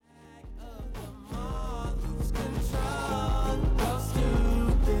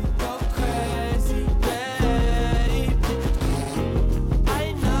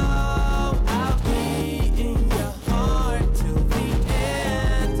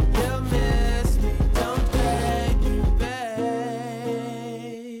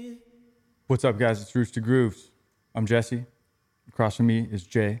What's up, guys? It's Roots to Grooves. I'm Jesse. Across from me is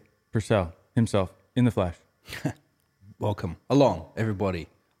Jay Purcell himself in the flesh. Welcome along, everybody.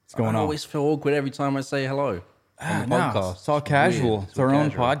 What's going on? I always feel awkward every time I say hello on the podcast. It's all casual. Weird. It's our own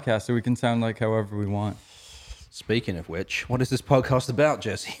casual. podcast, so we can sound like however we want. Speaking of which, what is this podcast about,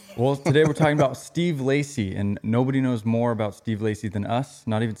 Jesse? Well, today we're talking about Steve Lacy, and nobody knows more about Steve Lacy than us,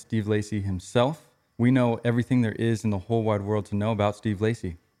 not even Steve Lacy himself. We know everything there is in the whole wide world to know about Steve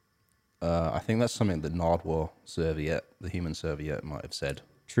Lacy. I think that's something that Nardwuar Serviette, the human serviette, might have said.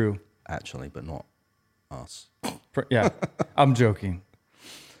 True. Actually, but not us. Yeah, I'm joking.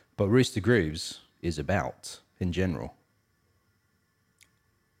 But Rooster Grooves is about, in general.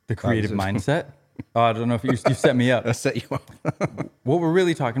 The creative mindset. Oh, I don't know if you set me up. I set you up. What we're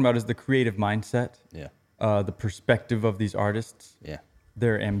really talking about is the creative mindset. Yeah. The perspective of these artists. Yeah.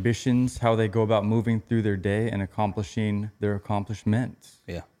 Their ambitions, how they go about moving through their day and accomplishing their accomplishments.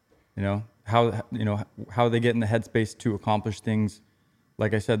 Yeah. You know, how they get in the headspace to accomplish things.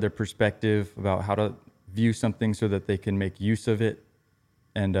 Like I said, their perspective about how to view something so that they can make use of it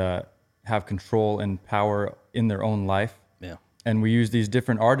and have control and power in their own life. Yeah. And we use these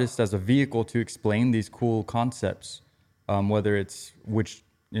different artists as a vehicle to explain these cool concepts, whether it's which,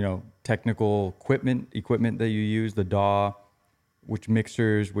 technical equipment that you use, the DAW, which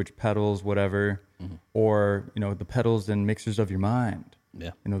mixers, which pedals, whatever, or, the pedals and mixers of your mind.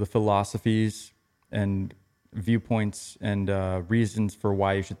 Yeah. The philosophies and viewpoints and reasons for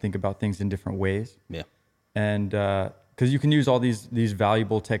why you should think about things in different ways. Yeah. And because you can use all these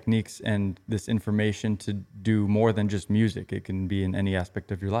valuable techniques and this information to do more than just music. It can be in any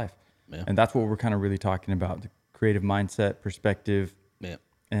aspect of your life. Yeah. And that's what we're kind of really talking about, the creative mindset, perspective,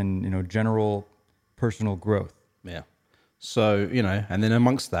 and, general personal growth. Yeah. So, and then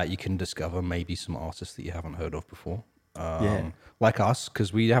amongst that, you can discover maybe some artists that you haven't heard of before. Like us,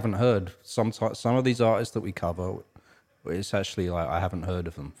 because we haven't heard some of these artists that we cover. It's actually like I haven't heard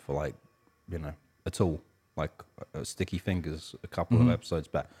of them for at all. Like Sticky Fingers a couple of episodes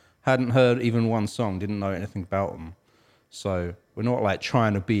back. Hadn't heard even one song, didn't know anything about them. So we're not like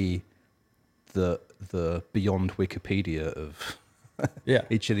trying to be the beyond Wikipedia of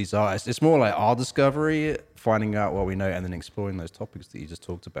each of these artists. It's more like our discovery, finding out what we know, and then exploring those topics that you just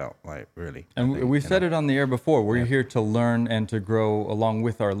talked about, like really. And we've said it on the air before. We're here to learn and to grow along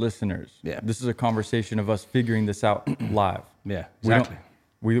with our listeners. Yeah. This is a conversation of us figuring this out live. Yeah, exactly.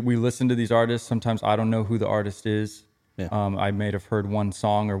 We listen to these artists. Sometimes I don't know who the artist is. Yeah. I may have heard one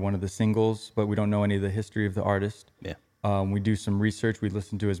song or one of the singles, but we don't know any of the history of the artist. Yeah. We do some research. We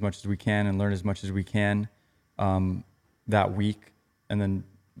listen to as much as we can and learn as much as we can that week, and then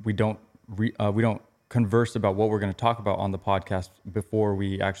we don't converse about what we're going to talk about on the podcast before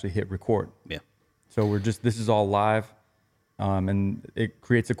we actually hit record. Yeah. So this is all live, and it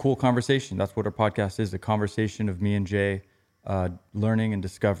creates a cool conversation. That's what our podcast is, a conversation of me and Jay learning and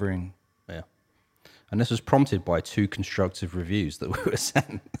discovering. Yeah. And this was prompted by 2 constructive reviews that we were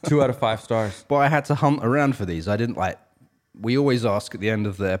sent. 2 out of 5 stars. But I had to hunt around for these. I didn't we always ask at the end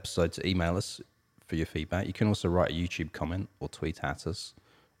of the episode to email us for your feedback. You can also write a YouTube comment or tweet at us.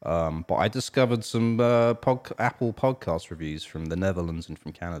 But I discovered some Apple podcast reviews from the Netherlands and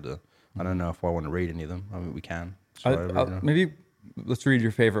from Canada. I don't know if I want to read any of them. I mean, we can. Maybe let's read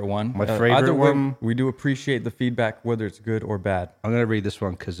your favorite one. My favorite either way, one. We do appreciate the feedback, whether it's good or bad. I'm going to read this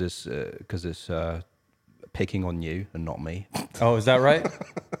one because it's picking on you and not me. Oh, is that right?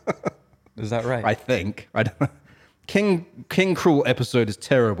 Is that right? I think. I don't know. King Cruel episode is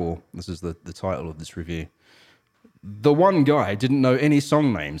terrible. This is the title of this review. The one guy didn't know any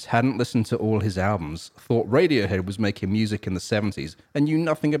song names, hadn't listened to all his albums, thought Radiohead was making music in the 70s, and knew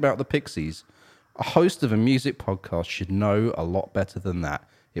nothing about the Pixies. A host of a music podcast should know a lot better than that.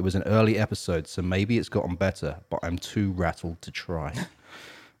 It was an early episode, so maybe it's gotten better, but I'm too rattled to try.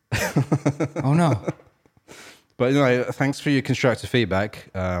 Oh, no. But thanks for your constructive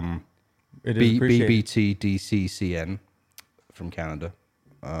feedback. It is appreciated. BBTDCCN from Canada.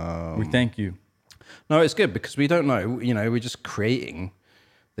 We thank you. No, it's good because we don't know. We're just creating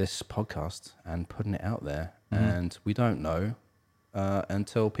this podcast and putting it out there, and we don't know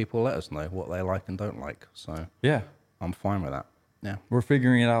until people let us know what they like and don't like. So yeah, I'm fine with that. Yeah, we're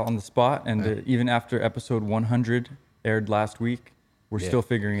figuring it out on the spot, and even after episode 100 aired last week, we're still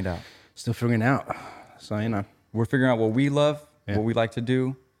figuring it out. Still figuring it out. So we're figuring out what we love, what we like to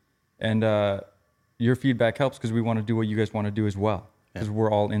do, and your feedback helps because we want to do what you guys want to do as well. Because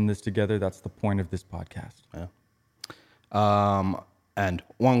we're all in this together. That's the point of this podcast. Yeah. And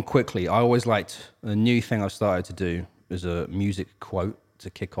one quickly, I always liked a new thing I've started to do is a music quote to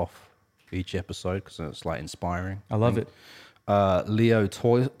kick off each episode because it's like inspiring. I love it. Leo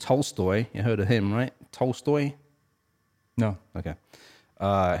Tolstoy, you heard of him, right? Tolstoy? No. Okay.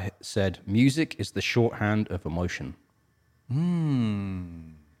 Said, music is the shorthand of emotion.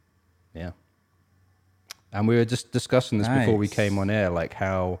 Yeah. And we were just discussing this before we came on air, like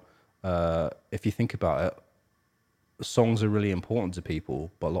how, if you think about it, songs are really important to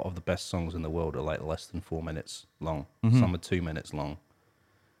people, but a lot of the best songs in the world are like less than 4 minutes long. Some are 2 minutes long.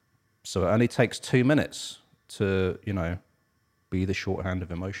 So it only takes 2 minutes to, be the shorthand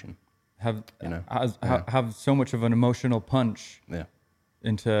of emotion. Have so much of an emotional punch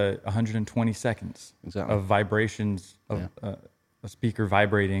into 120 seconds of vibrations of a speaker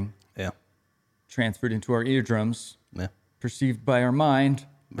vibrating, transferred into our eardrums, perceived by our mind,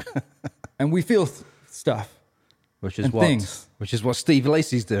 and we feel stuff. Which is what Steve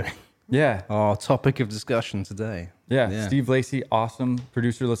Lacy's doing. Yeah. Our topic of discussion today. Yeah. Steve Lacy, awesome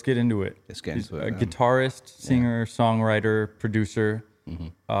producer. Let's get into it. Let's get into it. A guitarist, singer, songwriter, producer.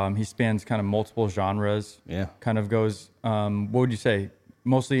 He spans kind of multiple genres. Yeah. Kind of goes, what would you say?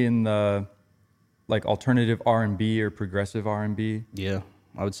 Mostly in the like alternative R&B or progressive R&B. Yeah,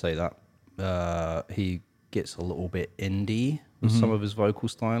 I would say that. He gets a little bit indie with some of his vocal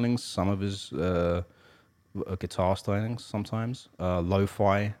stylings, some of his guitar stylings sometimes,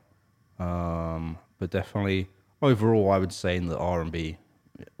 lo-fi, but definitely overall I would say in the R&B,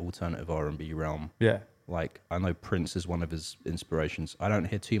 alternative R&B realm. Yeah. Like I know Prince is one of his inspirations. I don't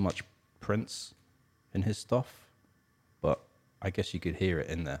hear too much Prince in his stuff, but I guess you could hear it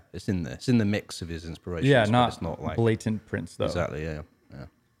in there. It's in there. It's in the mix of his inspirations. Yeah, it's not like blatant Prince though. Exactly. Yeah.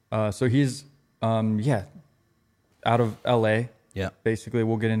 So he's out of LA. Yeah. Basically,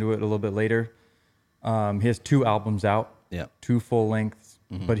 we'll get into it a little bit later. He has 2 albums out. Yeah. 2 full lengths.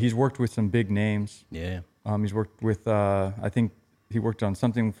 But he's worked with some big names. Yeah. He's worked with I think he worked on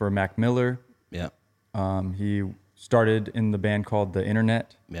something for Mac Miller. Yeah. He started in the band called The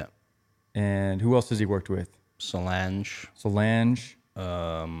Internet. Yeah. And who else has he worked with? Solange.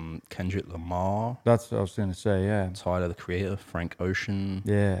 Kendrick Lamar. That's what I was going to say, yeah. Tyler, the Creator, Frank Ocean.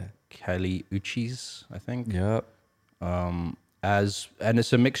 Yeah. Kelly Uchis, I think. Yep. And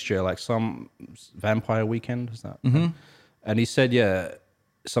it's a mixture, like some Vampire Weekend, is that? And he said,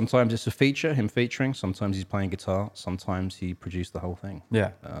 sometimes it's a feature, him featuring. Sometimes he's playing guitar. Sometimes he produced the whole thing.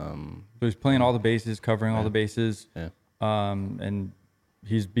 Yeah. So he's playing all the bases, covering all the bases. Yeah. And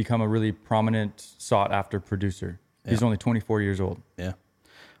he's become a really prominent, sought-after producer. He's only 24 years old. Yeah.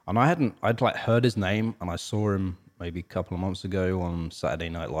 And I'd like heard his name, and I saw him maybe a couple of months ago on Saturday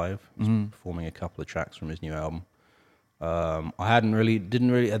Night Live. He was performing a couple of tracks from his new album. I'd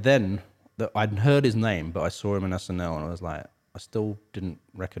heard his name, but I saw him in SNL, and I was like, I still didn't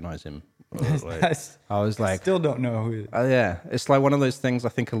recognize him. I was like, still don't know who. Yeah, it's like one of those things. I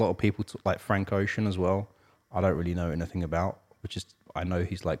think a lot of people, like Frank Ocean as well. I don't really know anything about, which is I know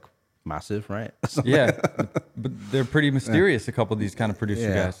he's like massive, right? Yeah, but they're pretty mysterious. A couple of these kind of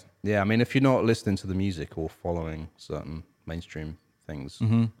producer guys. Yeah, I mean, if you're not listening to the music or following certain mainstream things,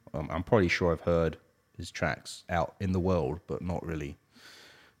 I'm probably sure I've heard his tracks out in the world, but not really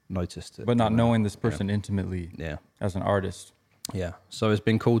noticed it. But not knowing this person intimately, as an artist. Yeah, so it's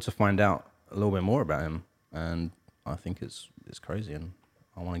been cool to find out a little bit more about him, and I think it's crazy, and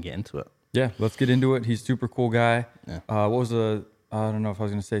I want to get into it. Yeah, let's get into it. He's a super cool guy. Yeah. What was I don't know if I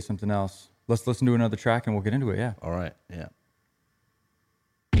was going to say something else. Let's listen to another track and we'll get into it. Yeah. All right. Yeah.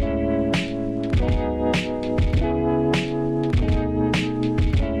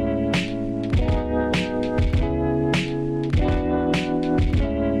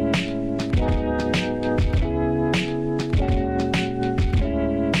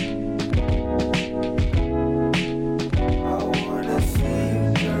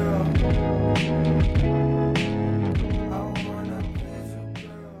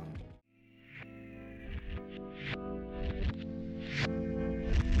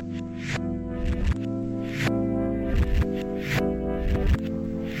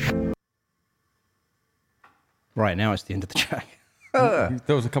 Right, now it's the end of the track.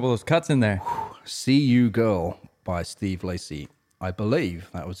 There was a couple of those cuts in there. See You Girl by Steve Lacy. I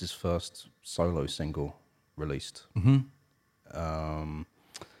believe that was his first solo single released. Just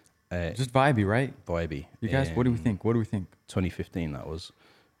vibey, right? Vibey. You guys, what do we think? 2015, that was.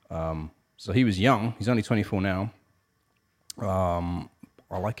 So he was young. He's only 24 now. I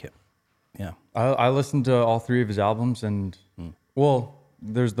like it. Yeah. I listened to all 3 of his albums, and well,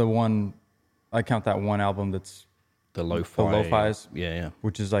 there's the one. I count that one album that's the lo-fi. The lo-fis. Yeah.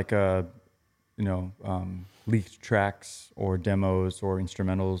 Which is like leaked tracks or demos or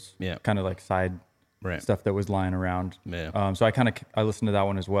instrumentals. Yeah. Kind of like side Right. stuff that was lying around. Yeah. So I listened to that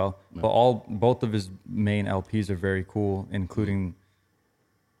one as well. Yeah. But both of his main LPs are very cool, including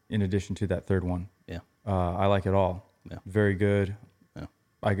in addition to that third one. Yeah. I like it all. Yeah. Very good. Yeah.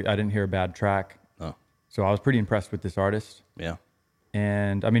 I didn't hear a bad track. Oh. So I was pretty impressed with this artist. Yeah.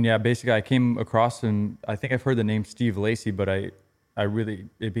 And I mean, yeah, basically I came across him. I think I've heard the name Steve Lacy, but it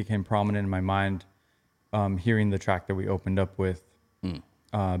became prominent in my mind hearing the track that we opened up with,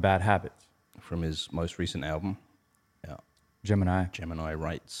 Bad Habits. From his most recent album. Yeah. Gemini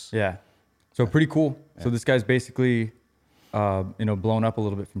Rights. Yeah. So pretty cool. Yeah. So this guy's basically, blown up a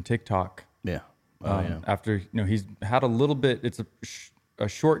little bit from TikTok. Yeah. After, he's had a little bit, it's a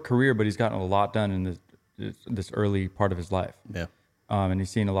short career, but he's gotten a lot done in this early part of his life. Yeah. And he's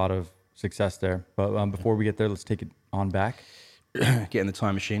seen a lot of success there. But before we get there, let's take it on back. Get in the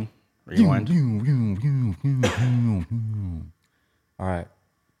time machine. Rewind. All right.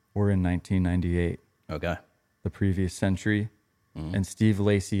 We're in 1998. Okay. The previous century. And Steve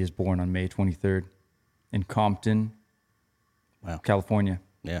Lacy is born on May 23rd in Compton, California.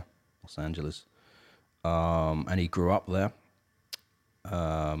 Yeah, Los Angeles. And he grew up there.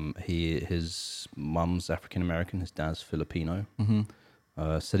 His mum's African American, his dad's Filipino.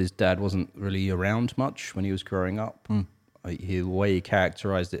 Said his dad wasn't really around much when he was growing up. The way he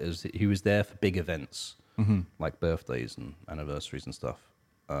characterized it is that he was there for big events, like birthdays and anniversaries and stuff.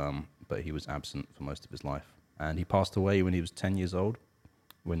 But he was absent for most of his life. And he passed away when he was 10 years old.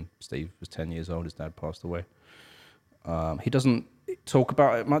 When Steve was 10 years old, his dad passed away. He doesn't talk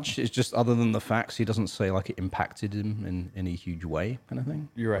about it much. It's just other than the facts, he doesn't say like it impacted him in any huge way kind of thing.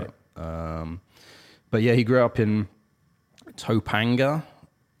 You're right. But yeah, he grew up in Topanga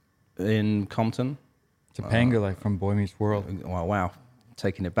in Compton. Topanga, like from Boy Meets World. Wow.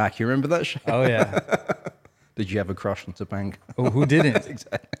 Taking it back. You remember that show? Oh, yeah. Did you have a crush on Topanga? Oh, who didn't?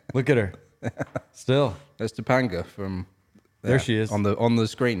 Exactly. Look at her. Still. There's Topanga from... There she is. On the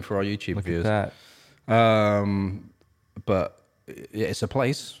screen for our YouTube viewers. Look at that. But yeah, it's a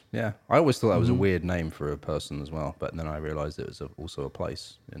place. Yeah. I always thought that was a weird name for a person as well. But then I realized it was also a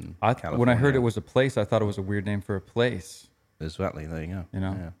place in California. When I heard it was a place, I thought it was a weird name for a place. Exactly. There you go.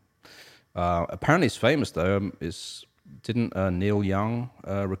 Yeah. Apparently it's famous though. Didn't Neil Young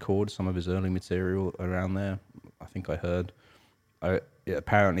record some of his early material around there? I think I heard.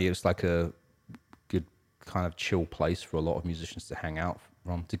 Apparently it's like a good kind of chill place for a lot of musicians to hang out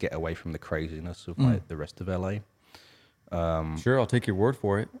from, to get away from the craziness of like the rest of LA. Sure, I'll take your word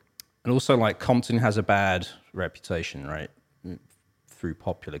for it. And also like Compton has a bad reputation, right? Through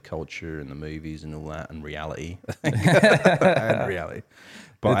popular culture and the movies and all that and reality. And reality.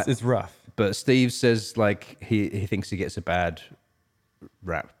 But it's rough. But Steve says like he thinks he gets a bad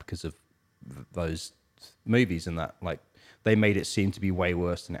rap because of those movies and that like they made it seem to be way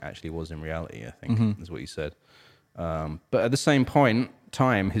worse than it actually was in reality, I think is what he said. But at the same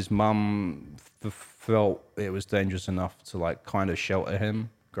time, his mum felt it was dangerous enough to like kind of shelter him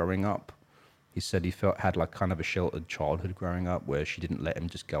growing up. He said he had like kind of a sheltered childhood growing up where she didn't let him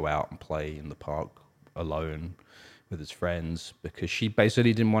just go out and play in the park alone with his friends because she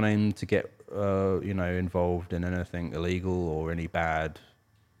basically didn't want him to get, involved in anything illegal or any bad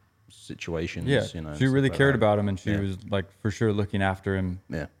situations. Yeah, she really cared about him and she was like for sure looking after him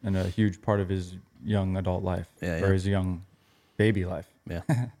in a huge part of his young adult life or his young baby life. Yeah.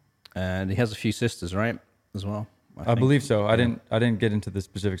 And he has a few sisters, right? As well. I believe so. I didn't get into the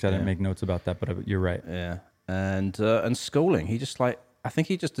specifics. I didn't make notes about that, but you're right. Yeah. And schooling. He just I think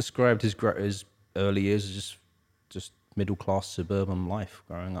he just described his early years as just middle class suburban life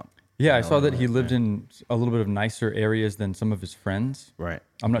growing up. Yeah, I saw that he lived in a little bit of nicer areas than some of his friends. Right.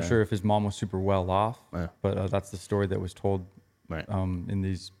 I'm not sure if his mom was super well off, but that's the story that was told in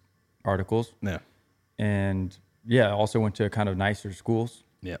these articles. Yeah. And also went to kind of nicer schools.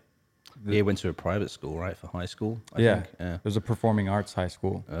 Yeah. He went to a private school, right, for high school, I think. Yeah. It was a performing arts high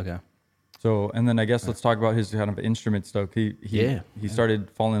school. Okay. So, and then I guess let's talk about his kind of instrument stuff. He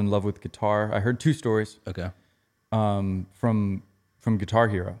started falling in love with guitar. I heard two stories. Okay. From Guitar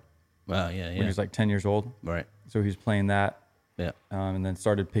Hero. Wow, yeah. When he was like 10 years old. Right. So he was playing that. Yeah. And then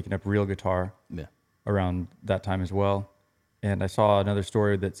started picking up real guitar around that time as well. And I saw another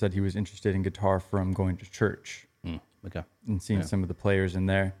story that said he was interested in guitar from going to church. Okay. And seeing some of the players in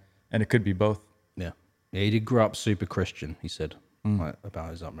there. And it could be both. Yeah. Yeah, he did grow up super Christian, he said, about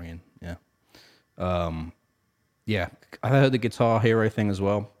his upbringing. Yeah. I heard the Guitar Hero thing as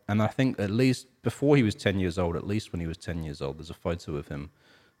well. And I think at least before he was 10 years old, at least when he was 10 years old, there's a photo of him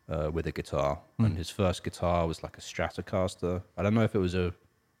with a guitar. And his first guitar was like a Stratocaster. I don't know if it was I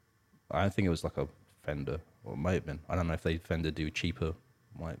don't think it was like a Fender, or it might have been. I don't know if Fender do cheaper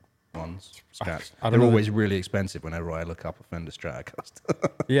like ones. Strats. I don't They're know always really expensive whenever I look up a Fender Stratocaster.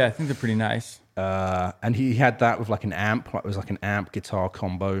 Yeah, I think they're pretty nice. And he had that with like an amp, like it was like an amp guitar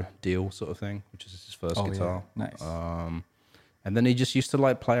combo deal sort of thing, which is his first guitar. Yeah. Nice. And then he just used to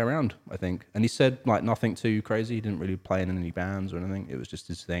like play around, I think. And he said like nothing too crazy. He didn't really play in any bands or anything. It was just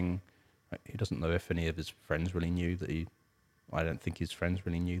his thing. Like, he doesn't know if any of his friends really knew that he. I don't think his friends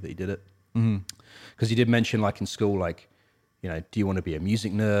really knew that he did it. Because he did mention like in school, like, you know, do you want to be a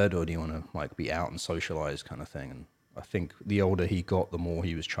music nerd or do you want to like be out and socialize kind of thing? And I think the older he got, the more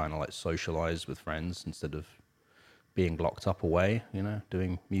he was trying to like socialize with friends instead of being locked up away, you know,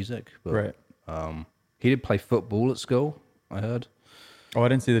 doing music. But, Right. He did play football at school, I heard. Oh, I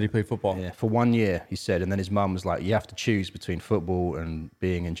didn't see that he played football. Yeah, for 1 year, he said. And then his mum was like, you have to choose between football and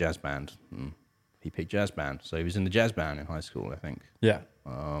being in jazz band. And he picked jazz band. So he was in the jazz band in high school, I think. Yeah.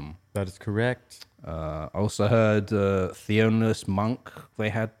 That is correct. I also heard Theonus Monk. They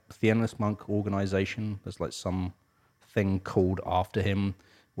had Theonus Monk organization. There's like some thing called after him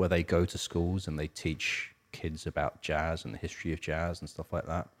where they go to schools and they teach kids about jazz and the history of jazz and stuff like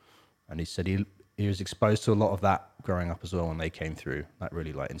that. And he said he was exposed to a lot of that growing up as well when they came through. That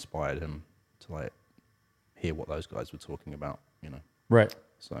really like inspired him to like hear what those guys were talking about, you know. Right.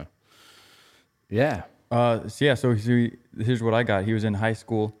 So yeah. So here's what I got. He was in high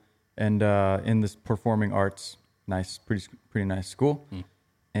school and in this performing arts, pretty nice school.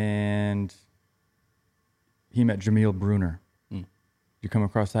 And he met Jamil Bruner. You come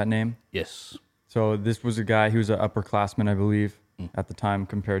across that name? Yes. So this was a guy, he was an upperclassman, I believe, at the time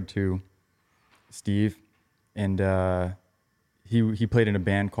compared to Steve. And he played in a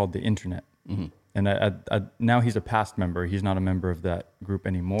band called The Internet. And now he's a past member. He's not a member of that group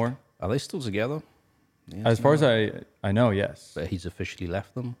anymore. Are they still together? Yes, As far as I know, yes. But he's officially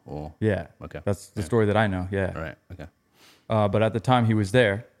left them, or Yeah. Okay. That's the story that I know, yeah. Right. Okay. But at the time he was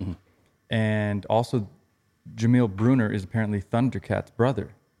there. And also Jamil Bruner is apparently Thundercat's brother.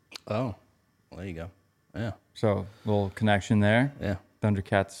 Oh, well, there you go. Yeah. So little connection there. Yeah.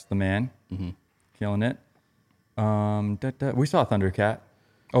 Thundercat's the man. Killing it. We saw Thundercat.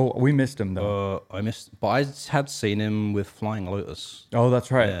 Oh, we missed him though. But I had seen him with Flying Lotus. Oh,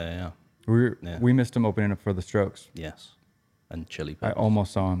 that's right. Yeah. We missed him opening up for the Strokes. Yes. And Chili I Peppers.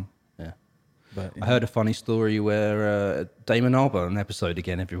 almost saw him. Yeah. But I heard a funny story where Damon Albarn, an episode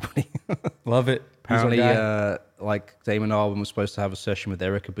again, everybody. love it. Apparently, like Damon Albarn was supposed to have a session with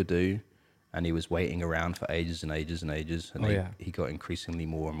Erykah Badu, and he was waiting around for ages and ages and ages, and he got increasingly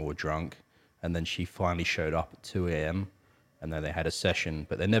more and more drunk, and then she finally showed up at 2 a.m. and then they had a session,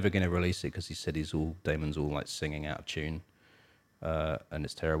 but they're never going to release it because he said Damon's all like singing out of tune, and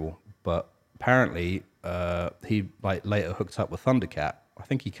it's terrible. But apparently, he like later hooked up with Thundercat. I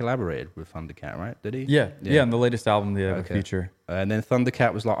think he collaborated with Thundercat, right? Did he? Yeah. On the latest album, they have a feature. And then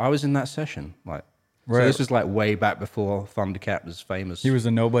Thundercat was like, I was in that session. Like, Right. so this was like way back before Thundercat was famous. He was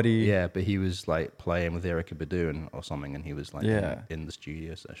a nobody. Yeah, but he was like playing with Erykah Badu or something, and he was like in the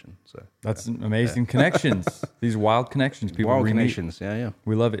studio session. So that's amazing connections. These wild connections. People wild re-meet. connections. Yeah.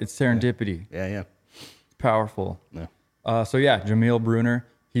 We love it. It's serendipity. Yeah. It's powerful. Yeah. Jamil Bruner,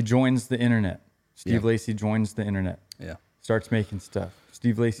 he joins the internet. Steve Yeah. Lacy joins the internet. Yeah. Starts making stuff.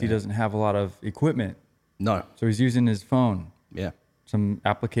 Steve Lacy doesn't have a lot of equipment, No. so he's using his phone. Yeah. Some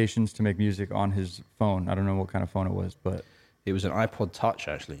applications to make music on his phone. I don't know what kind of phone it was, but It was an iPod Touch,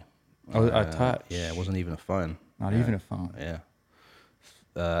 actually. a touch. Yeah, it wasn't even a phone. Not even a phone. Yeah.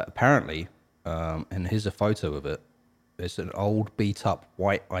 Apparently, and here's a photo of it. It's an old beat-up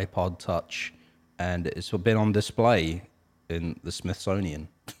white iPod Touch, and it's been on display in the Smithsonian.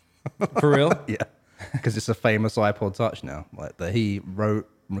 For real? Yeah, because it's a famous iPod Touch now, like that he wrote,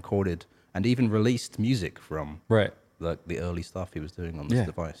 recorded, and even released music from. Right. Like the early stuff he was doing on this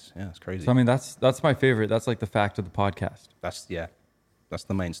device. Yeah, it's crazy. So I mean, that's my favorite. That's like the fact of the podcast. That's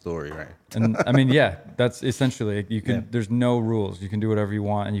the main story, right? And I mean, that's essentially you can. There's no rules. You can do whatever you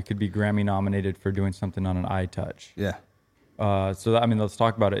want, and you could be Grammy nominated for doing something on an iTouch. Yeah. Let's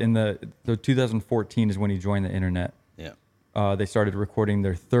talk about it. In the 2014 is when he joined the internet. Yeah. They started recording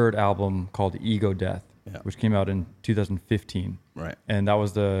their third album called Ego Death, which came out in 2015. Right. And that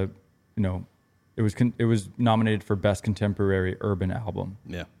was it was nominated for Best Contemporary Urban Album.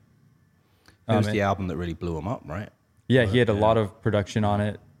 Yeah. It was the album that really blew him up, right? Yeah, he had a lot of production on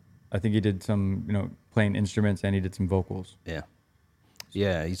it. I think he did some, playing instruments, and he did some vocals. Yeah.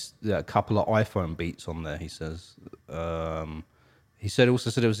 Yeah, he's a couple of iPhone beats on there, he says. He also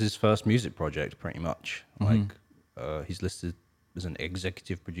said it was his first music project, pretty much. Like, he's listed as an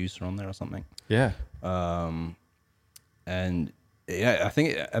executive producer on there or something. Yeah. And yeah, I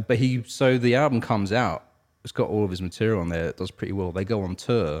think, so the album comes out, it's got all of his material on there, it does pretty well. They go on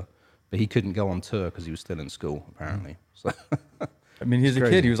tour, but he couldn't go on tour because he was still in school apparently. So I mean, he's a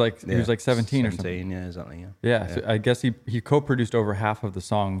crazy. kid. He was like 17 or something. Yeah, exactly. Yeah. So I guess he co-produced over half of the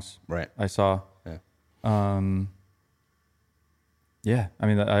songs. Right. I saw. Yeah. Yeah. I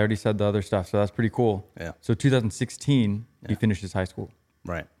mean, I already said the other stuff, so that's pretty cool. Yeah. So 2016, he finished his high school.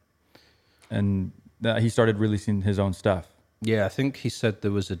 Right. And he started releasing his own stuff. Yeah, I think he said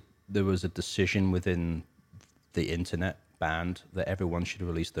there was a decision within the internet band that everyone should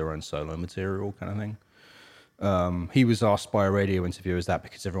release their own solo material, kind of thing. He was asked by a radio interviewer, "Is that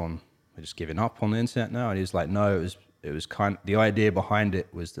because everyone are just giving up on the internet now?" And he was like, "No, it was the idea behind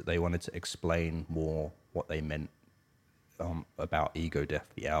it was that they wanted to explain more what they meant about Ego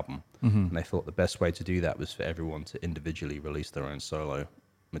Death, the album, and they thought the best way to do that was for everyone to individually release their own solo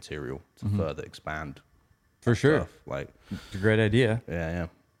material to further expand." For sure. Stuff. Like, it's a great idea. Yeah.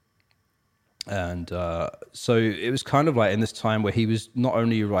 And so it was kind of like in this time where he was not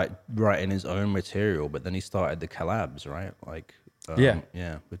only writing his own material, but then he started the collabs, right? Like,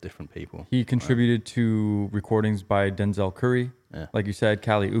 with different people. He contributed to recordings by Denzel Curry. Yeah. Like you said,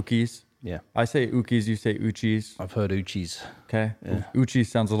 Kali Uchis. Yeah. I say Uchis, you say Uchis. I've heard Uchis. Okay. Yeah. Uchis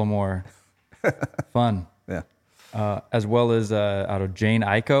sounds a little more fun. Yeah. As well as out of Jane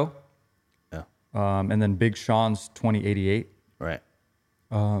Aiko. Yeah. And then Big Sean's 2088. Right.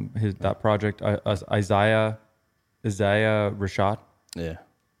 That project, Isaiah Rashad. Yeah.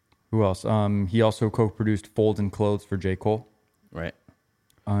 Who else? He also co-produced Fold and Clothes for J. Cole. Right.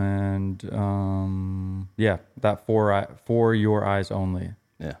 And that For Your Eyes Only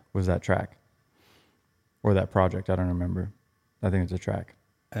was that track. Or that project, I don't remember. I think it's a track.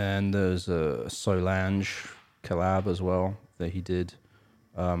 And there's a Solange collab as well that he did.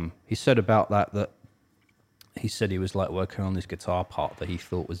 He said about that he said he was like working on this guitar part that he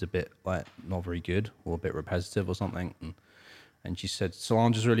thought was a bit like not very good or a bit repetitive or something. And she said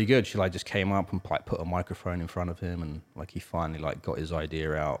Solange is really good. She like just came up and like put a microphone in front of him and like he finally like got his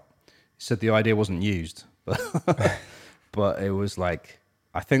idea out. He said the idea wasn't used, but it was like,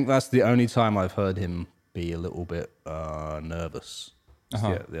 I think that's the only time I've heard him be a little bit nervous.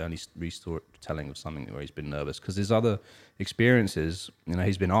 The only retelling of something where he's been nervous, because his other experiences,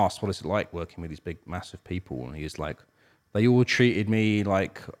 he's been asked, what is it like working with these big, massive people? And he's like, they all treated me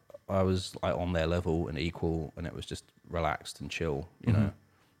like I was like on their level and equal, and it was just relaxed and chill, you know?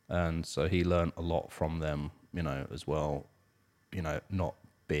 And so he learned a lot from them, as well, not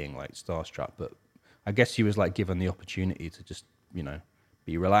being like starstruck, but I guess he was like given the opportunity to just,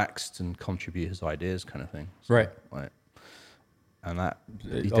 be relaxed and contribute his ideas kind of thing. So, right. Like, and that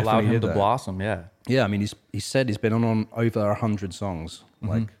it allowed him to blossom. Yeah. I mean, he said he's been on over 100 songs.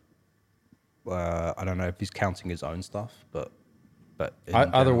 Like, I don't know if he's counting his own stuff, but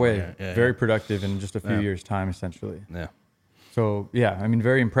either way, very productive in just a few years' time, essentially. Yeah. So I mean,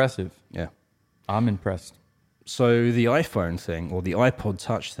 very impressive. Yeah. I'm impressed. So the iPhone thing or the iPod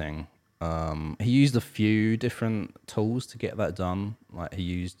Touch thing, he used a few different tools to get that done. Like he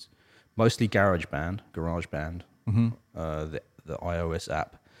used mostly GarageBand, the iOS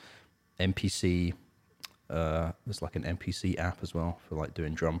app, MPC. There's like an MPC app as well for like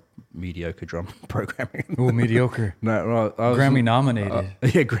doing mediocre drum programming. Oh, mediocre. No, right. Grammy nominated.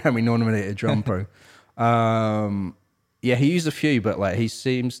 Grammy nominated drum pro. He used a few, but like he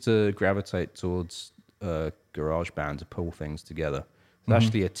seems to gravitate towards GarageBand to pull things together. There's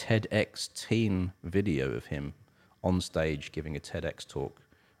actually a TEDx teen video of him on stage giving a TEDx talk.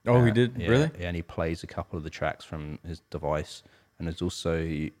 Oh, he did? Really? Yeah, and he plays a couple of the tracks from his device. And there's also,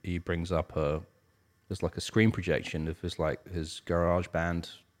 he brings up there's like a screen projection of his GarageBand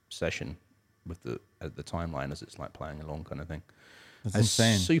session with the timeline as it's like playing along kind of thing. That's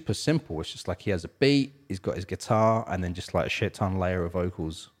insane. Super simple. It's just like he has a beat, he's got his guitar, and then just like a shit ton layer of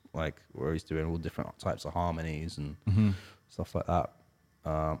vocals, like where he's doing all different types of harmonies and stuff like that.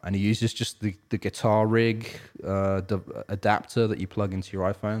 And he uses just the guitar rig adapter that you plug into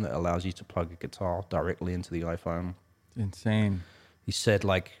your iPhone that allows you to plug a guitar directly into the iPhone. Insane. He said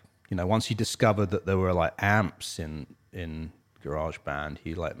once he discovered that there were like amps in GarageBand,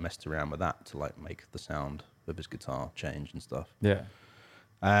 he like messed around with that to like make the sound of his guitar change and stuff. Yeah.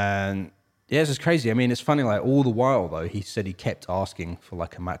 And yeah, it's just crazy. I mean, it's funny, like all the while though, he said he kept asking for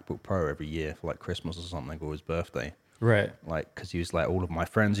like a MacBook Pro every year for like Christmas or something or his birthday. Right. Like, because he was like, all of my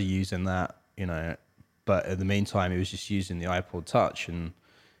friends are using that, but in the meantime, he was just using the iPod Touch, and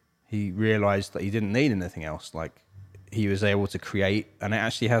he realized that he didn't need anything else. Like, he was able to create, and it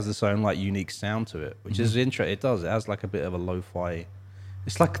actually has its own like unique sound to it, which is interesting. It has like a bit of a lo-fi.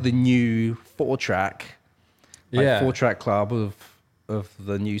 It's like the new 4-track, 4-track club of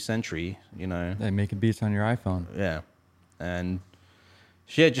the new century, They making beats on your iPhone. Yeah, and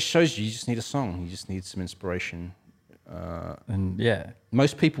Yeah, it just shows you just need a song. You just need some inspiration. And yeah,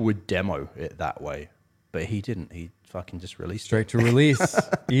 Most people would demo it that way, but he didn't. He fucking just released straight it. to release.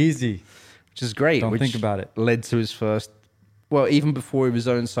 Easy. Which is great. Don't think about it. Led to his first, well, even before his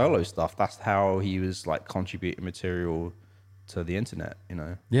own solo stuff, that's how he was like contributing material to the internet, you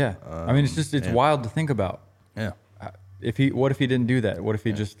know? Yeah. I mean, it's wild to think about. Yeah. What if he didn't do that? What if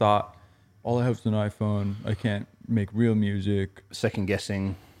he just thought, all I have is an iPhone, I can't make real music? Second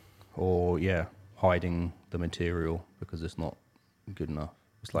guessing or, hiding the material because it's not good enough.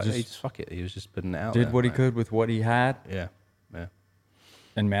 It's like, hey, just fuck it. He was just putting it out Did there, what he could with what he had. Yeah.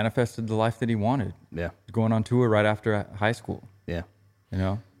 And manifested the life that he wanted. Yeah. Going on tour right after high school. Yeah. You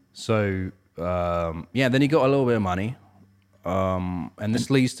know? So, then he got a little bit of money. And this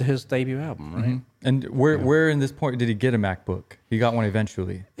leads to his debut album, right? Mm-hmm. And where in this point did he get a MacBook? He got one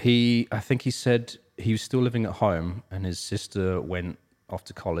eventually. I think he said he was still living at home and his sister went off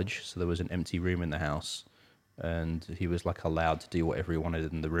to college. So there was an empty room in the house and he was like allowed to do whatever he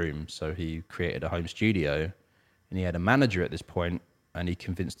wanted in the room. So he created a home studio and he had a manager at this point and he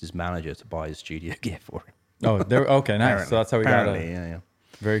convinced his manager to buy his studio gear for him. Oh, okay, nice. So that's how we got it. Yeah.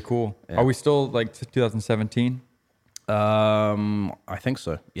 Very cool. Yeah. Are we still like 2017? I think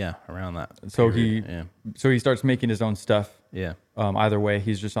so. Yeah, around that. So period. so he starts making his own stuff. Yeah. Either way,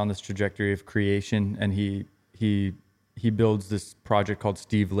 he's just on this trajectory of creation, and he builds this project called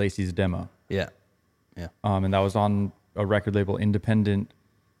Steve Lacy's Demo. Yeah. And that was on a record label, independent,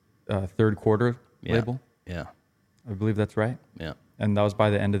 Third Quarter label. Yeah. I believe that's right. Yeah. And that was by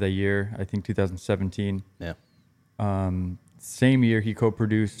the end of the year, I think 2017. Yeah. Same year, he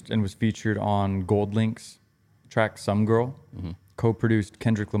co-produced and was featured on Gold Link's track "Some Girl." Mm-hmm. Co-produced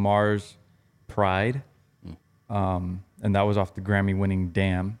Kendrick Lamar's "Pride," and that was off the Grammy-winning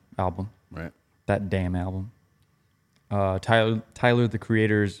 "Damn" album. Right. That "Damn" album. Tyler, the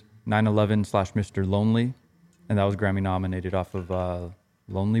Creator's 9/11/Mr. Lonely, and that was Grammy nominated off of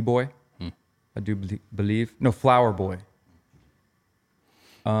 "Lonely Boy." I do believe. No, "Flower Boy."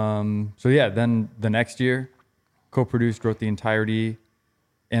 So yeah, then the next year, co-produced, wrote the entirety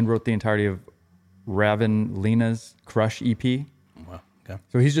of Raven Lena's Crush EP. Wow. Okay.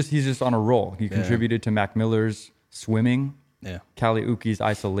 So he's just on a roll. He contributed to Mac Miller's Swimming, Kali Uki's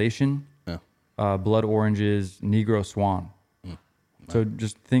Isolation, Blood Orange's Negro Swan. So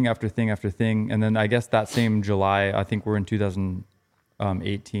just thing after thing after thing. And then I guess that same July, I think we're in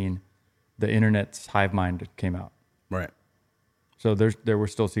 2018, the Internet's Hive Mind came out. Right. So they were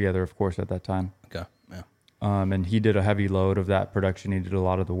still together, of course, at that time. Okay. Yeah. And he did a heavy load of that production. He did a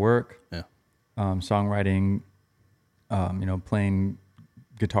lot of the work. Yeah. Songwriting, playing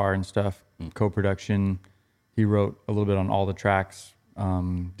guitar and stuff, co-production. He wrote a little bit on all the tracks,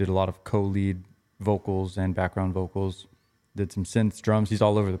 did a lot of co-lead vocals and background vocals, did some synths, drums. He's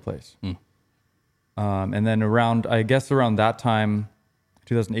all over the place. And then around that time,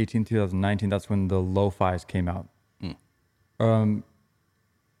 2018, 2019, that's when the lo-fis came out. Or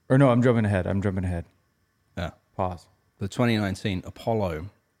no, I'm jumping ahead. Yeah. Pause. The 2019 Apollo.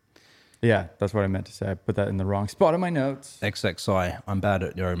 Yeah, that's what I meant to say. I put that in the wrong spot in my notes. XXI. I'm bad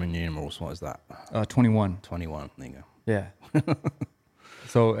at Roman numerals. What is that? 21. 21. There you go. Yeah.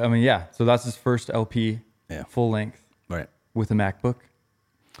 So, I mean, yeah. So that's his first LP, full length. Right. With a MacBook.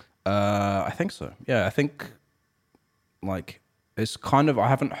 I think so. Yeah, I think, like, it's kind of, I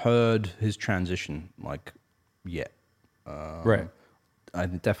haven't heard his transition, like, yet. Right.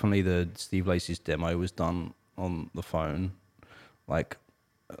 Definitely the Steve Lacy's Demo was done on the phone, like,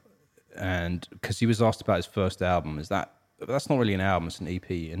 and because he was asked about his first album, that's not really an album, it's an EP,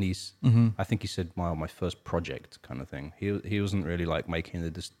 and I think he said my first project kind of thing. He wasn't really like making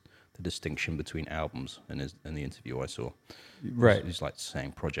the distinction between albums in the interview I saw. Right. He's like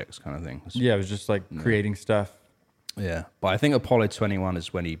saying projects kind of thing. Yeah, it was just like creating stuff. Yeah, but I think Apollo 21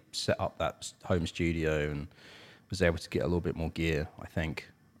 is when he set up that home studio and was able to get a little bit more gear, I think.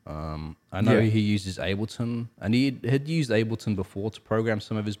 I know he uses Ableton, and he had used Ableton before to program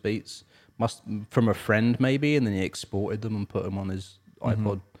some of his beats, from a friend maybe, and then he exported them and put them on his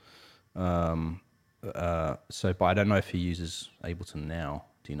iPod. But I don't know if he uses Ableton now.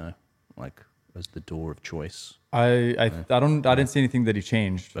 Do you know, like, as the DAW of choice? I didn't see anything that he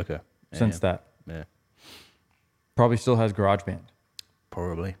changed. Okay. Since that. Yeah. Probably still has GarageBand.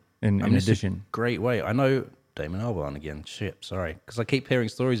 Probably. In addition. Great way. I know Damon Albarn again. Shit, sorry. Because I keep hearing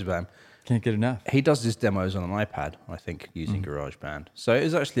stories about him. Can't get enough. He does his demos on an iPad, I think, using GarageBand. So it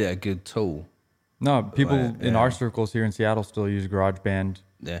is actually a good tool. No, people in our circles here in Seattle still use GarageBand.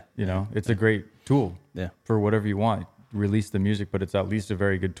 Yeah. You know, it's a great tool for whatever you want. Release the music, but it's at least a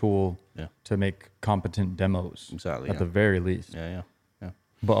very good tool to make competent demos. Exactly. At the very least. Yeah.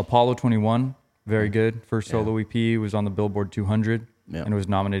 But Apollo 21, very good. First solo EP, was on the Billboard 200 and was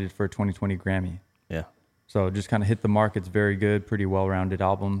nominated for a 2020 Grammy. Yeah. So just kind of hit the mark. It's very good, pretty well-rounded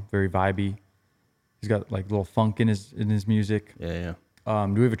album, very vibey. He's got like a little funk in his music. Yeah.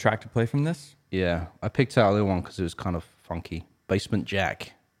 Do we have a track to play from this? Yeah. I picked out a little one because it was kind of funky. Basement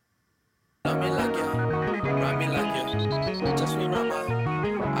Jack. Love me like you, ride me like you, touch me right my,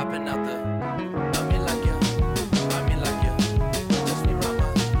 I've been out there. Love me like you, ride me like you, touch me right my,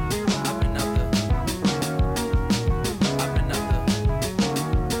 I've been out there. I've been out there.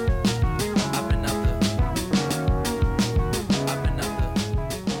 I've been out there. I've been out there.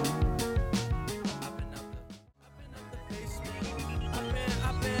 I've been out there.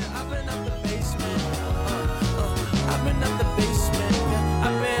 I've been out the basement. I've been out the basement. I've been out the basement.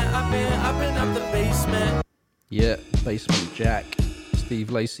 I've been out the basement. Yeah, Basement Jack.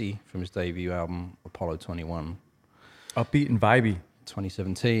 Steve Lacy from his debut album, Apollo 21. Upbeat and vibey.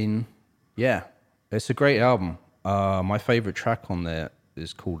 2017. Yeah, it's a great album. My favorite track on there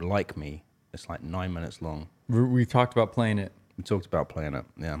is called Like Me. It's like 9 minutes long. We talked about playing it. We talked about playing it,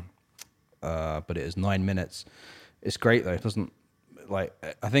 yeah. But it is 9 minutes. It's great though. It doesn't like,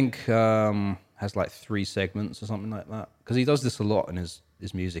 I think has like 3 segments or something like that. Because he does this a lot in his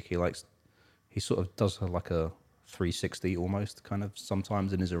music. He sort of does like a 360 almost kind of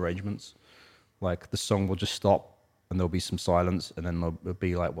sometimes in his arrangements. Like the song will just stop and there'll be some silence and then there'll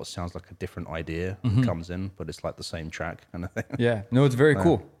be like what sounds like a different idea that comes in, but it's like the same track kind of thing. Yeah, no, it's very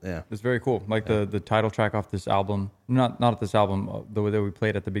cool. Yeah. It's very cool. Like the title track off this album, not this album, the way that we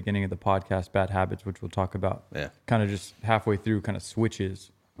played at the beginning of the podcast, Bad Habits, which we'll talk about. Yeah. Kind of just halfway through kind of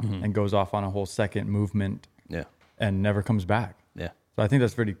switches and goes off on a whole second movement. Yeah. And never comes back. Yeah. So I think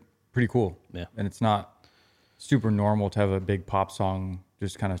that's pretty cool. Yeah. And it's not super normal to have a big pop song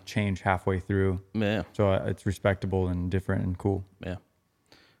just kind of change halfway through. Yeah. So it's respectable and different and cool. Yeah.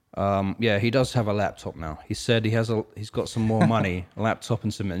 Yeah, he does have a laptop now. He said he's got some more money, a laptop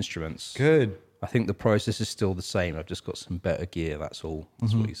and some instruments. Good. I think the process is still the same. I've just got some better gear. That's all.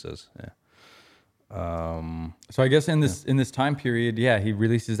 That's what he says. Yeah. So I guess in this time period, yeah, he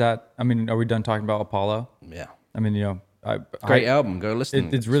releases that. I mean, are we done talking about Apollo? Yeah. I mean, you know, Great album. Go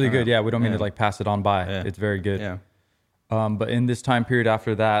listen. It's really good. Yeah, we don't mean to like pass it on by. Yeah. It's very good. Yeah. But in this time period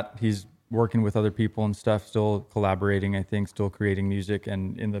after that, he's working with other people and stuff, still collaborating, I think, still creating music.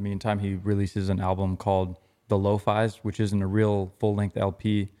 And in the meantime, he releases an album called The Lo-Fis, which isn't a real full-length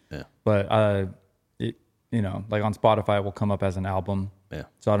LP. Yeah. But it, you know, like on Spotify, it will come up as an album. Yeah.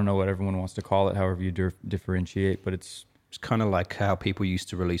 So I don't know what everyone wants to call it, however you differentiate, but it's kind of like how people used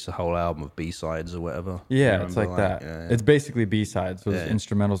to release a whole album of B-sides or whatever. yeah, it's like that. Yeah. It's basically B-sides. So there's Yeah.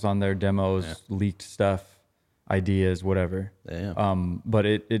 instrumentals on there, demos, leaked stuff, ideas, whatever. Yeah. But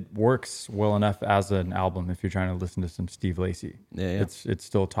it works well enough as an album if you're trying to listen to some Steve Lacy. Yeah. It's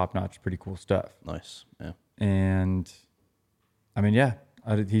still top notch, pretty cool stuff. Nice. Yeah. And I mean, yeah,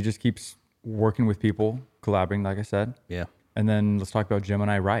 he just keeps working with people, collaborating, like I said. Yeah. And then let's talk about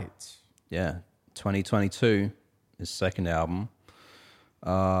Gemini Rights. Yeah. 2022, his second album.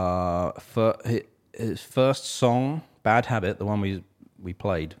 For his first song, Bad Habit, the one we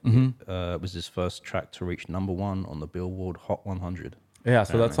played, was his first track to reach #1 on the Billboard Hot 100. Yeah,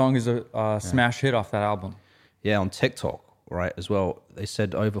 so that song is a smash hit off that album. Yeah, on TikTok, right, as well. They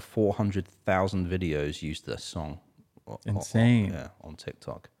said over 400,000 videos used this song. Insane. On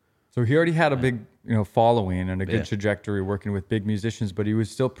TikTok. So he already had a big, following and a good trajectory working with big musicians, but he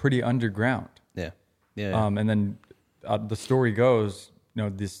was still pretty underground. Yeah. Yeah. And then the story goes,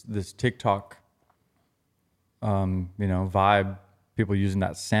 this TikTok, vibe, people using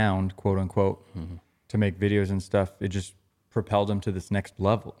that sound, quote unquote, to make videos and stuff, it just propelled him to this next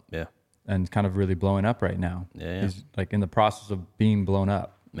level. Yeah. And kind of really blowing up right now. Yeah. He's like in the process of being blown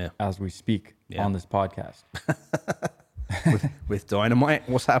up as we speak on this podcast. with Dynamite,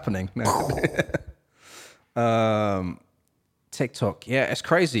 what's happening? TikTok, yeah, it's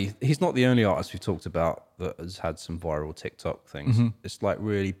crazy. He's not the only artist we've talked about that has had some viral TikTok things. It's like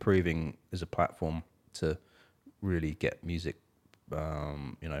really proving as a platform to really get music,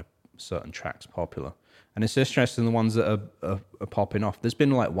 certain tracks popular. And it's interesting the ones that are popping off. There's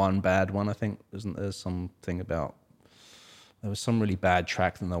been like one bad one, I think. Isn't there something about? There was some really bad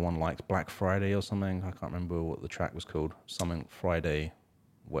track that no one liked, Black Friday or something. I can't remember what the track was called. Something Friday,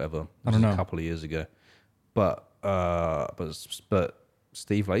 whatever. I don't know. A couple of years ago. But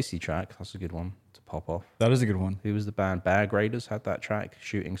Steve Lacy track, that's a good one to pop off. That is a good one. Who was the band? Bag Raiders had that track,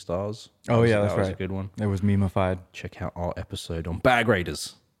 Shooting Stars. That's That right. was a good one. It was memified. Check out our episode on Bag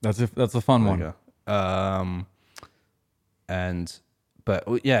Raiders. That's a fun one.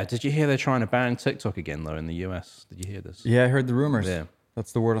 But yeah, did you hear they're trying to ban TikTok again though in the US? Did you hear this? Yeah, I heard the rumors. Yeah.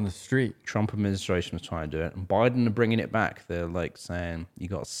 That's the word on the street. Trump administration was trying to do it, and Biden are bringing it back. They're like saying, you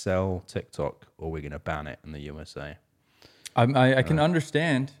got to sell TikTok or we're going to ban it in the USA. I can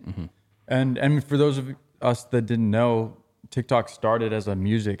understand. And for those of us that didn't know, TikTok started as a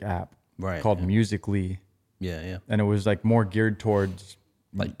music app called Musical.ly. Yeah. And it was like more geared towards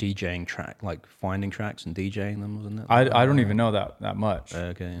like DJing like finding tracks and DJing them, wasn't it? I don't even know that much.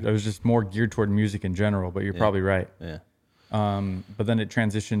 Okay. It was just more geared toward music in general, but you're probably right. Yeah. But then it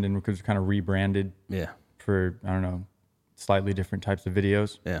transitioned and was kind of rebranded. Yeah. For, I don't know, slightly different types of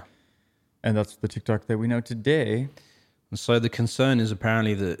videos. Yeah. And that's the TikTok that we know today. And so the concern is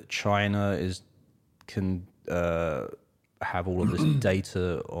apparently that China can have all of this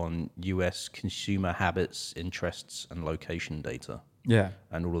data on US consumer habits, interests, and location data. Yeah.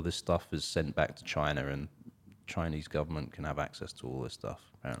 And all of this stuff is sent back to China, and Chinese government can have access to all this stuff,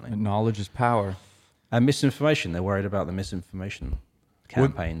 apparently. And knowledge is power. And misinformation. They're worried about the misinformation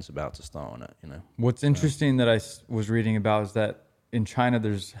campaigns about to start on it, you know. What's interesting that I was reading about is that in China,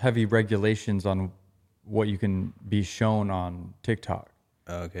 there's heavy regulations on what you can be shown on TikTok.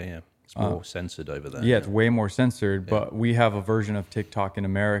 Okay, yeah. It's more censored over there. Yeah, it's way more censored, but we have a version of TikTok in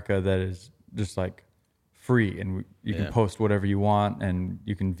America that is just like free, and you can post whatever you want, and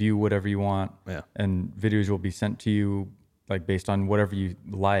you can view whatever you want, and videos will be sent to you like based on whatever you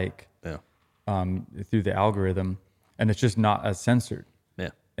like through the algorithm, and it's just not as censored. Yeah,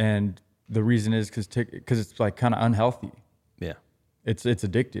 and the reason is because it's like kind of unhealthy. Yeah, it's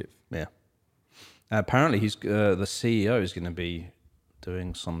addictive. Yeah. Apparently, he's the CEO is going to be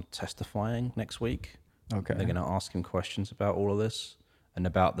doing some testifying next week. Okay. They're going to ask him questions about all of this and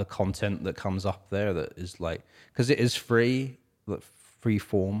about the content that comes up there that is like, because it is free, like free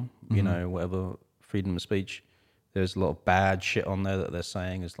form, you know, whatever, freedom of speech. There's a lot of bad shit on there that they're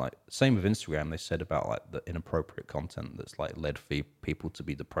saying is like, same with Instagram. They said about like the inappropriate content that's like led people to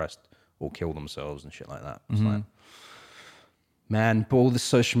be depressed or kill themselves and shit like that. It's like, man, but all this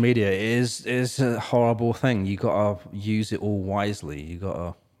social media is a horrible thing. You gotta use it all wisely. You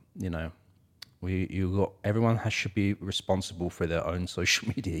gotta, you know, everyone should be responsible for their own social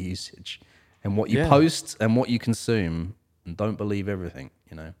media usage and what you post and what you consume. And don't believe everything,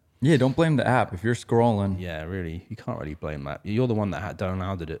 you know. Yeah, don't blame the app if you're scrolling. Yeah, really, you can't really blame that. You're the one that had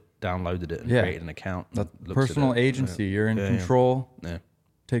downloaded it, and created an account. That's personal agency. You're in control. Yeah.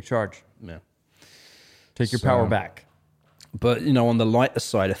 Take charge. Yeah. Take your power back. But, you know, on the lighter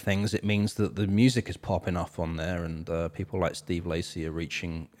side of things, it means that the music is popping up on there, and people like Steve Lacy are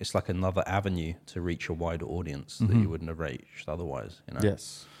reaching, it's like another avenue to reach a wider audience that you wouldn't have reached otherwise, you know?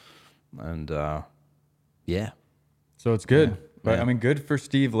 Yes. And, yeah. So it's good. Yeah. But, I mean, good for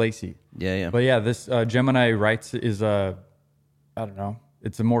Steve Lacy. Yeah, yeah. But yeah, this Gemini Rights is I don't know,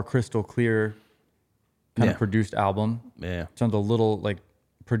 it's a more crystal clear kind of produced album. Yeah. It sounds a little like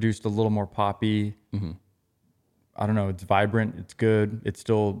produced a little more poppy. Mm-hmm. I don't know. It's vibrant. It's good. It's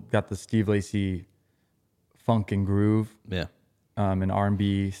still got the Steve Lacy funk and groove. Yeah. And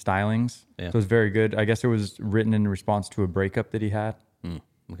R&B stylings. Yeah. So it's very good. I guess it was written in response to a breakup that he had.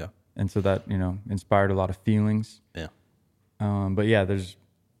 Okay. And so that, you know, inspired a lot of feelings. Yeah. But yeah,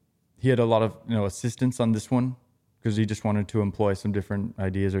 he had a lot of, you know, assistance on this one because he just wanted to employ some different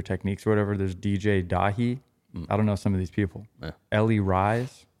ideas or techniques or whatever. There's DJ Dahi. I don't know some of these people. Yeah. Ellie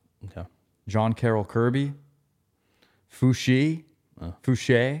Rise. Okay. John Carroll Kirby. Fouché. I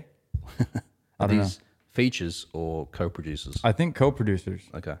don't know. Features or co-producers? I think co-producers.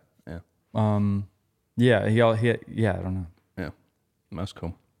 Okay. Yeah. Yeah. I don't know. Yeah. That's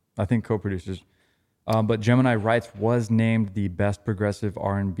cool. I think co-producers. But Gemini Rights was named the best progressive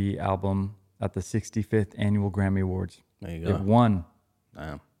R&B album at the 65th Annual Grammy Awards. There you go. It won.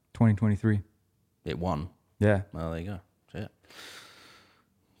 Damn. 2023. It won. Yeah. Well, there you go. Yeah.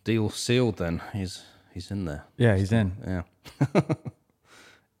 Deal sealed. Then he's in there. Yeah, he's in. Yeah.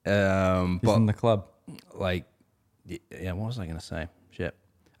 He's in the club. Like, yeah. What was I gonna say? Shit.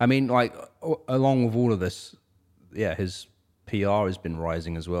 I mean, like, along with all of this, yeah, his PR has been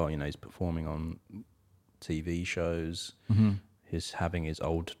rising as well. You know, he's performing on TV shows. Mm-hmm. He's having his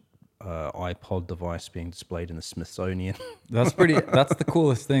old iPod device being displayed in the Smithsonian. That's the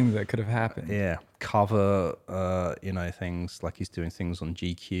coolest thing that could have happened. Yeah. Cover, you know, things like he's doing things on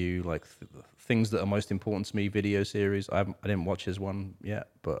GQ, like things that are most important to me, video series. I didn't watch his one yet,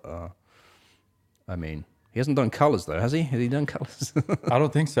 but I mean, he hasn't done colors though, has he? Has he done colors? I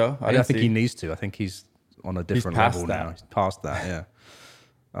don't think so. I don't think he needs to. I think he's on a different level now. He's past that,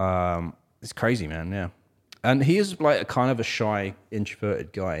 yeah. It's crazy, man, yeah. And he is like a kind of a shy,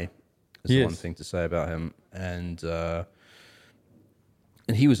 introverted guy. Is one thing to say about him. And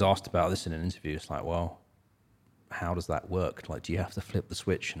he was asked about this in an interview. It's like, well, how does that work? Like, do you have to flip the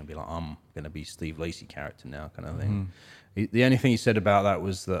switch and be like, I'm going to be Steve Lacy character now, kind of thing? The only thing he said about that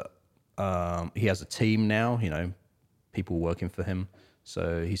was that he has a team now, you know, people working for him.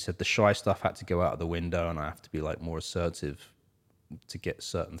 So he said the shy stuff had to go out of the window, and I have to be like more assertive to get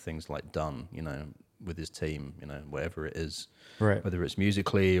certain things like done, you know, with his team, you know, whatever it is, Right. whether it's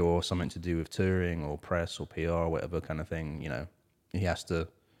musically or something to do with touring or press or PR or whatever kind of thing, you know, he has to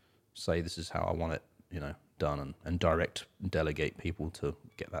say, this is how I want it, you know, done, and direct, delegate people to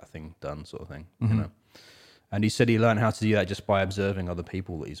get that thing done, sort of thing, you know. And he said he learned how to do that just by observing other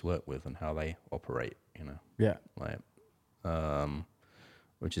people that he's worked with and how they operate, you know. Yeah. Like,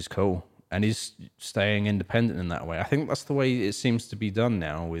 which is cool. And he's staying independent in that way. I think that's the way it seems to be done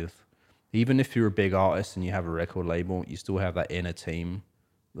now with, even if you're a big artist and you have a record label, you still have that inner team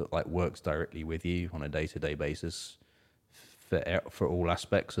that like works directly with you on a day-to-day basis for all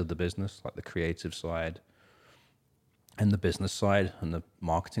aspects of the business, like the creative side and the business side and the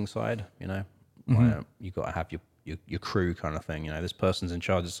marketing side, you know. Like, you got to have your crew kind of thing, you know. This person's in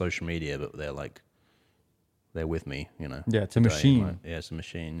charge of social media, but they're with me, you know. Yeah, it's a today. machine. Like, yeah, it's a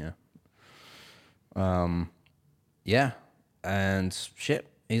machine, yeah. Yeah, and shit,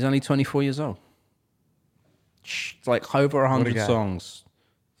 he's only 24 years old. It's like over 100 guy. songs,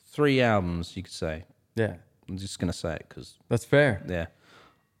 3 albums, you could say. Yeah. I'm just going to say it because, That's fair. yeah,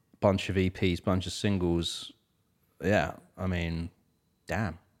 bunch of EPs, bunch of singles. Yeah, I mean,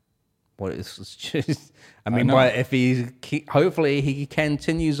 damn. What is it's just? I mean, know. but if hopefully he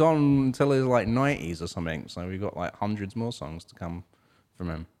continues on until his like 90s or something. So we've got like hundreds more songs to come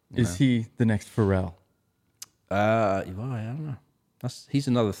from him. Is he the next Pharrell? Well, I don't know. He's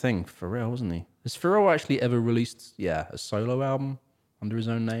another thing, Pharrell, wasn't he? Has Pharrell actually ever released a solo album under his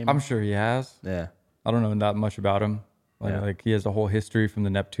own name? I'm sure he has. Yeah, I don't know that much about him. Like he has a whole history from the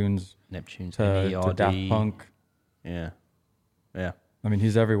Neptunes Neptune's to NERD. Daft Punk. Yeah. I mean,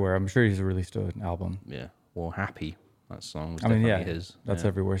 he's everywhere. I'm sure he's released an album. Yeah. Well, Happy, that song was I mean, definitely yeah, his. that's Yeah.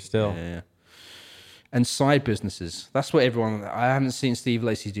 everywhere still. Yeah. And side businesses. That's what everyone. I haven't seen Steve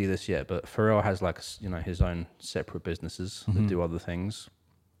Lacy do this yet, but Pharrell has like, you know, his own separate businesses that do other things.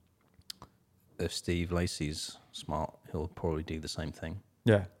 If Steve Lacy's smart, he'll probably do the same thing.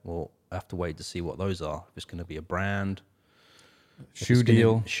 Yeah. We'll have to wait to see what those are. If it's going to be a brand, Shoe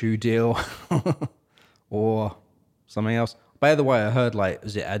deal. or something else. By the way, I heard like,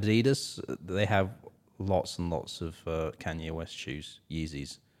 is it Adidas? They have lots and lots of Kanye West shoes,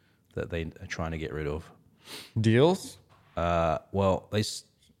 Yeezys, that they are trying to get rid of. Deals? Well,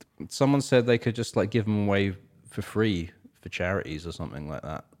 someone said they could just like give them away for free for charities or something like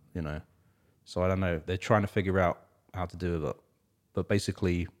that, you know. So I don't know. They're trying to figure out how to do it, but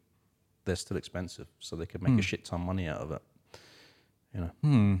basically they're still expensive, so they could make a shit ton of money out of it. You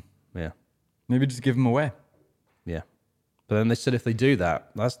know. Yeah. Maybe just give them away. Yeah. But then they said if they do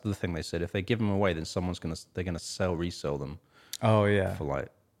that, that's the thing they said. If they give them away, then they're gonna resell them Oh, yeah. for like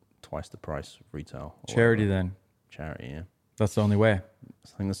twice the price of retail. or Charity whatever. then. Charity, yeah. That's the only way.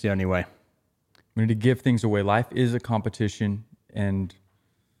 I think that's the only way. We need to give things away. Life is a competition, and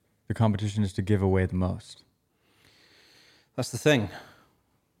the competition is to give away the most. That's the thing.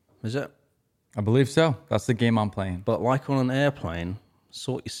 Is it? I believe so. That's the game I'm playing. But like on an airplane,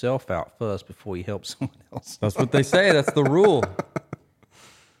 sort yourself out first before you help someone else. That's what they say. That's the rule.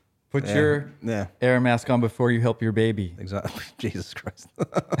 Put your air mask on before you help your baby. Exactly. Jesus Christ.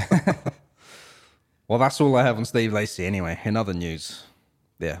 Well, that's all I have on Steve Lacy anyway. In other news.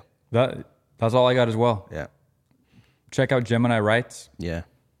 Yeah. That's all I got as well. Yeah. Check out Gemini Rights. Yeah.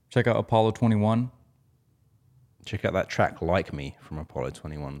 Check out Apollo 21. Check out that track Like Me from Apollo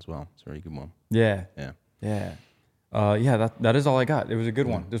 21 as well. It's a really good one. Yeah. Yeah. Yeah. That is all I got. It was a good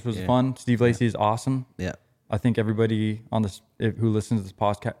one. This was fun. Steve Lacy is awesome. Yeah. I think everybody on this who listens to this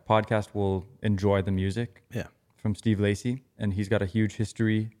podcast will enjoy the music Yeah. from Steve Lacy, and he's got a huge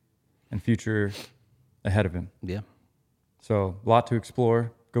history and future ahead of him. Yeah. So a lot to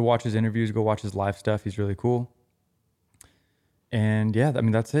explore. Go watch his interviews. Go watch his live stuff. He's really cool. And yeah, I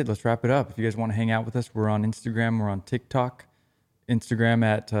mean, that's it. Let's wrap it up. If you guys want to hang out with us, we're on Instagram. We're on TikTok. Instagram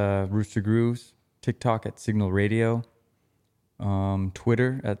at Rooster Grooves. TikTok at Signal Radio.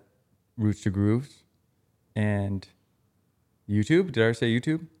 Twitter at Rooster Grooves. And YouTube. Did I say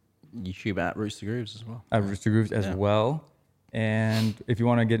YouTube? YouTube at Rooster Grooves as well. At Rooster Grooves as well. And if you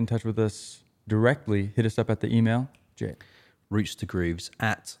want to get in touch with us directly, hit us up at the email. Jay. Roostergrooves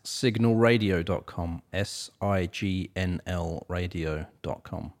at signalradio.com. SIGNL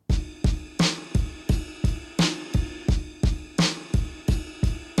radio.com.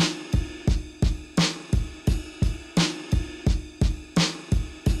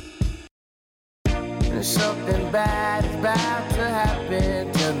 There's something bad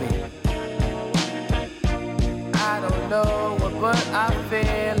but I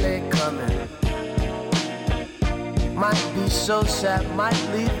feel it coming. Might be so sad, might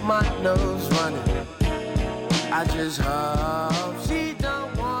leave my nose running. I just hope she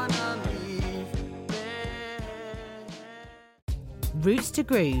don't wanna leave me. Roots to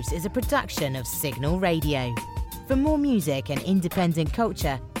Grooves is a production of Signal Radio. For more music and independent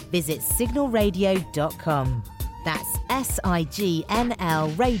culture, visit signalradio.com. That's signal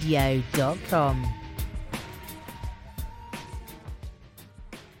radio.com.